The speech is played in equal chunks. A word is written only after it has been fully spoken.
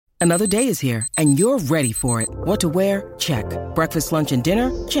Another day is here, and you're ready for it. What to wear? Check. Breakfast, lunch, and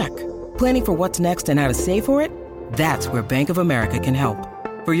dinner? Check. Planning for what's next and how to save for it? That's where Bank of America can help.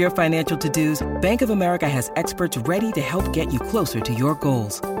 For your financial to-dos, Bank of America has experts ready to help get you closer to your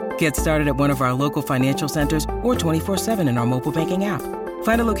goals. Get started at one of our local financial centers or 24/7 in our mobile banking app.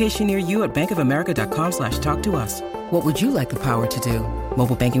 Find a location near you at bankofamerica.com/talktous. What would you like the power to do?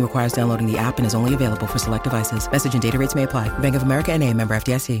 Mobile banking requires downloading the app and is only available for select devices. Message and data rates may apply. Bank of America N.A., member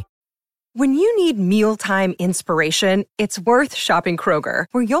FDIC. When you need mealtime inspiration, it's worth shopping Kroger,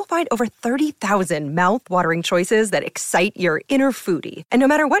 where you'll find over 30,000 mouth-watering choices that excite your inner foodie. And no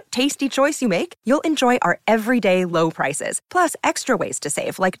matter what tasty choice you make, you'll enjoy our everyday low prices, plus extra ways to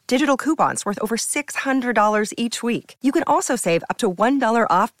save, like digital coupons worth over $600 each week. You can also save up to $1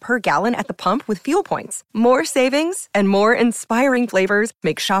 off per gallon at the pump with fuel points. More savings and more inspiring flavors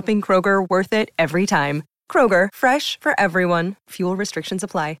make shopping Kroger worth it every time. Kroger, fresh for everyone. Fuel restrictions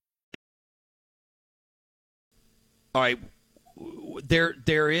apply. All right,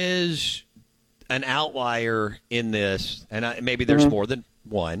 there is an outlier in this, and maybe there's more than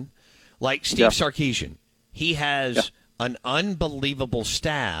one, like Steve Sarkisian. He has an unbelievable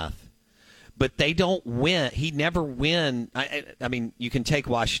staff, but they don't win. He never win. I mean, you can take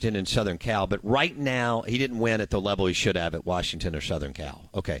Washington and Southern Cal, but right now he didn't win at the level he should have at Washington or Southern Cal.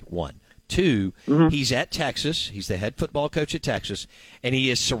 Okay, one. Two, he's at Texas. He's the head football coach at Texas, and he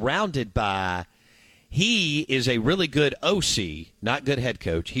is surrounded by – he is a really good OC, not good head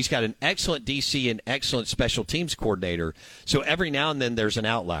coach. He's got an excellent DC and excellent special teams coordinator. So every now and then there's an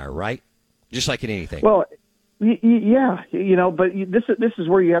outlier, right? Just like in anything. Well, yeah, but this is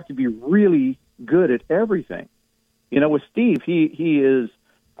where you have to be really good at everything. With Steve, he is,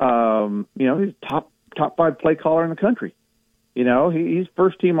 he's top 5 play caller in the country. He's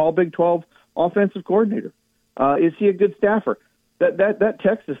first team All Big 12 offensive coordinator. Is he a good staffer? That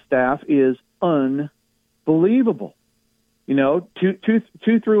Texas staff is unbelievable.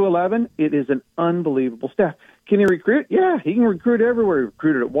 2 through 11, it is an unbelievable staff. Can he recruit? Yeah, he can recruit everywhere. He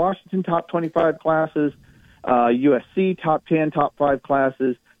recruited at Washington, top 25 classes, USC, top 10, top 5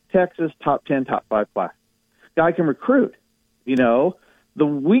 classes, Texas, top 10, top 5 classes. Guy can recruit. The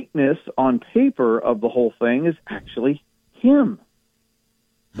weakness on paper of the whole thing is actually him.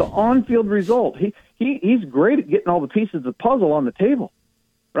 The on-field result. He's great at getting all the pieces of the puzzle on the table.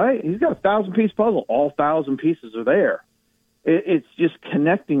 Right? He's got a 1,000-piece puzzle. All 1,000 pieces are there. It's just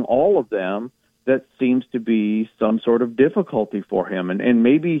connecting all of them that seems to be some sort of difficulty for him. And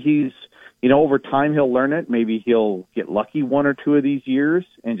maybe he's, over time he'll learn it. Maybe he'll get lucky one or two of these years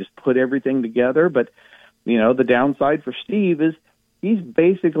and just put everything together. But, the downside for Steve is he's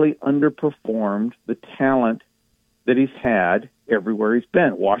basically underperformed the talent that he's had everywhere he's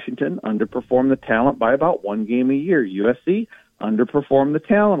been. Washington underperformed the talent by about one game a year. USC underperformed the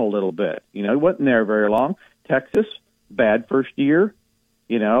talent a little bit. He wasn't there very long. Texas, bad first year,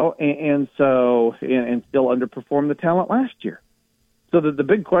 and still underperformed the talent last year. So the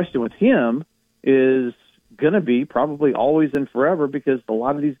big question with him is going to be probably always and forever, because a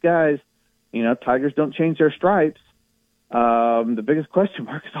lot of these guys, Tigers don't change their stripes. The biggest question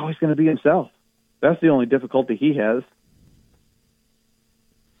mark is always going to be himself. That's the only difficulty he has.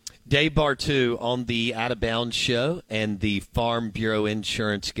 Dave Bartoo on the Out of Bounds show and the Farm Bureau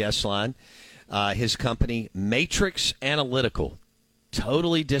Insurance guest line. His company, Matrix Analytical,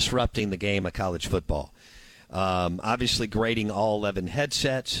 totally disrupting the game of college football. Obviously grading all 11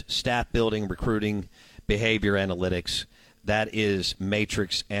 headsets, staff building, recruiting, behavior analytics. That is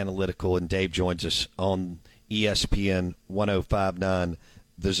Matrix Analytical, and Dave joins us on ESPN 105.9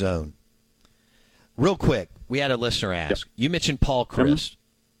 The Zone. Real quick, we had a listener ask. You mentioned Paul Chryst.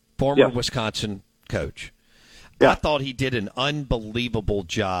 Former Wisconsin coach. I thought he did an unbelievable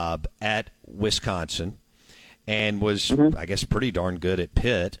job at Wisconsin and was, I guess, pretty darn good at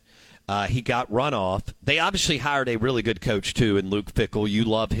Pitt. He got run off. They obviously hired a really good coach, too, in Luke Fickell. You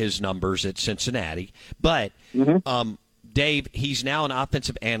love his numbers at Cincinnati. But, Dave, he's now an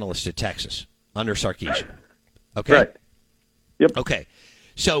offensive analyst at Texas under Sarkisian. Okay? Right. Yep. Okay.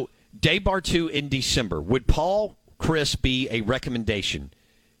 So, Dave Bartoo in December, would Paul Chryst be a recommendation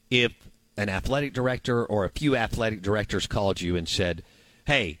if an athletic director or a few athletic directors called you and said,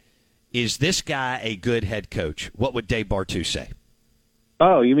 hey, is this guy a good head coach? What would Dave Bartoo say?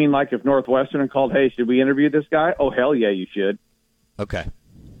 Oh, you mean like if Northwestern called, hey, should we interview this guy? Oh, hell yeah, you should. Okay.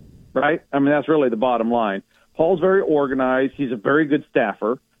 Right? I mean, that's really the bottom line. Paul's very organized. He's a very good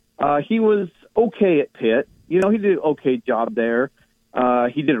staffer. He was okay at Pitt. He did an okay job there.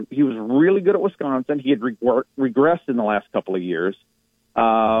 He was really good at Wisconsin. He had regressed in the last couple of years.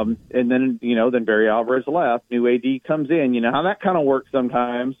 And then, then Barry Alvarez left. New AD comes in. You know how that kind of works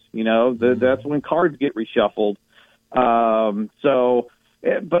sometimes. That's when cards get reshuffled. But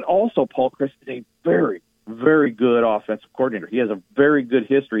also Paul Chryst is a very, very good offensive coordinator. He has a very good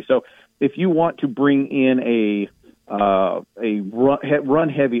history. So if you want to bring in a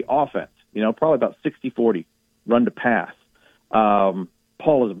run-heavy offense, probably about 60-40 run to pass,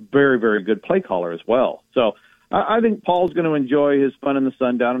 Paul is a very, very good play caller as well. So I think Paul's going to enjoy his fun in the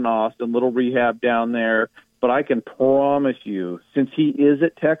sun down in Austin, little rehab down there. But I can promise you, since he is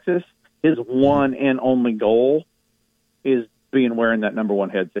at Texas, his one and only goal is being wearing that number one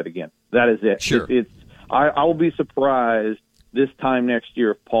headset again. That is it. Sure. I will be surprised this time next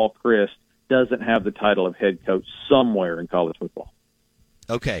year if Paul Chryst doesn't have the title of head coach somewhere in college football.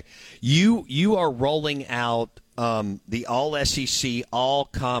 Okay. You are rolling out the all-SEC,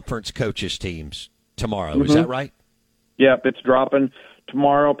 all-conference coaches teams tomorrow. Mm-hmm. Is that right? Yep, it's dropping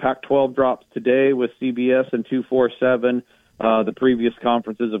tomorrow. Pac-12 drops today with CBS and 247. The previous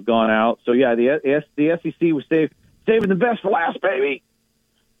conferences have gone out. So, yeah, the SEC was saving the best for last, baby.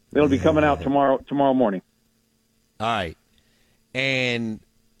 It'll be coming out tomorrow morning. All right. And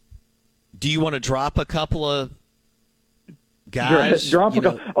do you want to drop a couple of guys?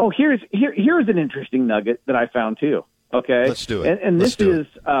 Oh, here's an interesting nugget that I found too. Okay, let's do it. And this is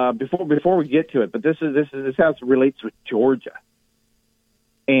before we get to it, but this how it relates with Georgia.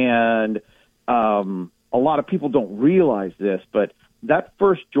 And a lot of people don't realize this, but that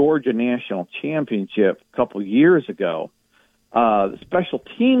first Georgia national championship a couple years ago, the special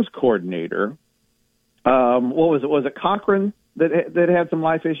teams coordinator, what was it? Was it Cochran that had some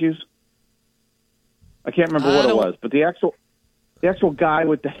life issues? I can't remember what it was, but the actual guy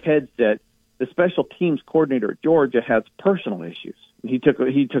with the headset, the special teams coordinator at Georgia, has personal issues. He took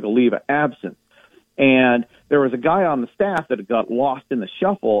a leave of absence, and there was a guy on the staff that had got lost in the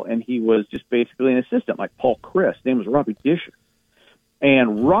shuffle, and he was just basically an assistant, like Paul Chryst. His name was Robbie Disher,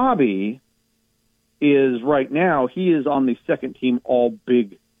 and Robbie is right now he is on the second team All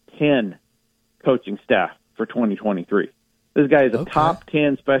Big Ten coaching staff for 2023. This guy is a top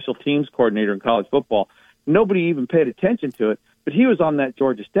 10 special teams coordinator in college football. Nobody even paid attention to it, but he was on that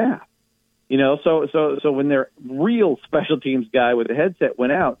Georgia staff. So when their real special teams guy with the headset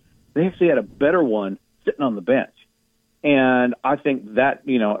went out, they actually had a better one sitting on the bench. And I think that,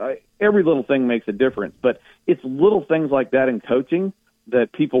 every little thing makes a difference, but it's little things like that in coaching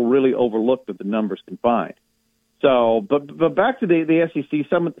that people really overlook that the numbers can find. So, but back to the SEC,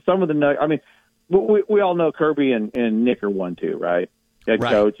 some of the, I mean, we all know Kirby and Nick are 1-2, right? Head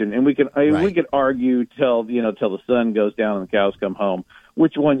coach, and we can argue till the sun goes down and the cows come home,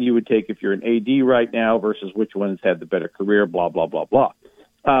 which one you would take if you're an AD right now versus which one has had the better career, blah, blah, blah, blah.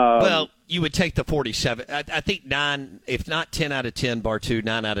 Well, you would take the 47. I think 9, if not 10 out of 10, Bartoo,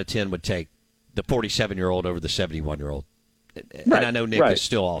 9 out of 10 would take the 47-year-old over the 71-year-old. And I know Nick is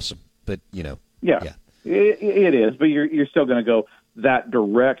still awesome, but, Yeah. It is, but you're still going to go that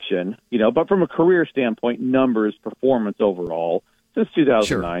direction, But from a career standpoint, numbers, performance overall, since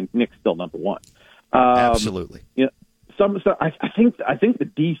 2009, Nick's still number one. Absolutely. I think the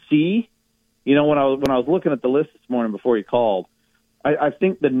DC. When I was looking at the list this morning before you called, I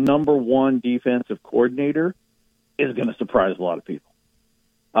think the number one defensive coordinator is going to surprise a lot of people.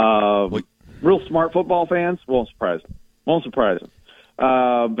 Real smart football fans won't surprise them.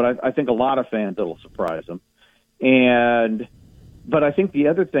 But I think a lot of fans it'll surprise them. But I think the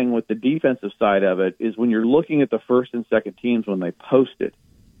other thing with the defensive side of it is when you're looking at the first and second teams when they post it,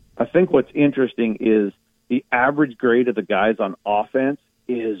 I think what's interesting is the average grade of the guys on offense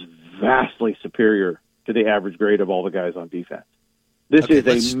is vastly superior to the average grade of all the guys on defense. This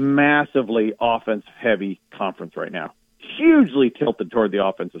is a massively offense-heavy conference right now, hugely tilted toward the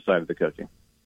offensive side of the coaching.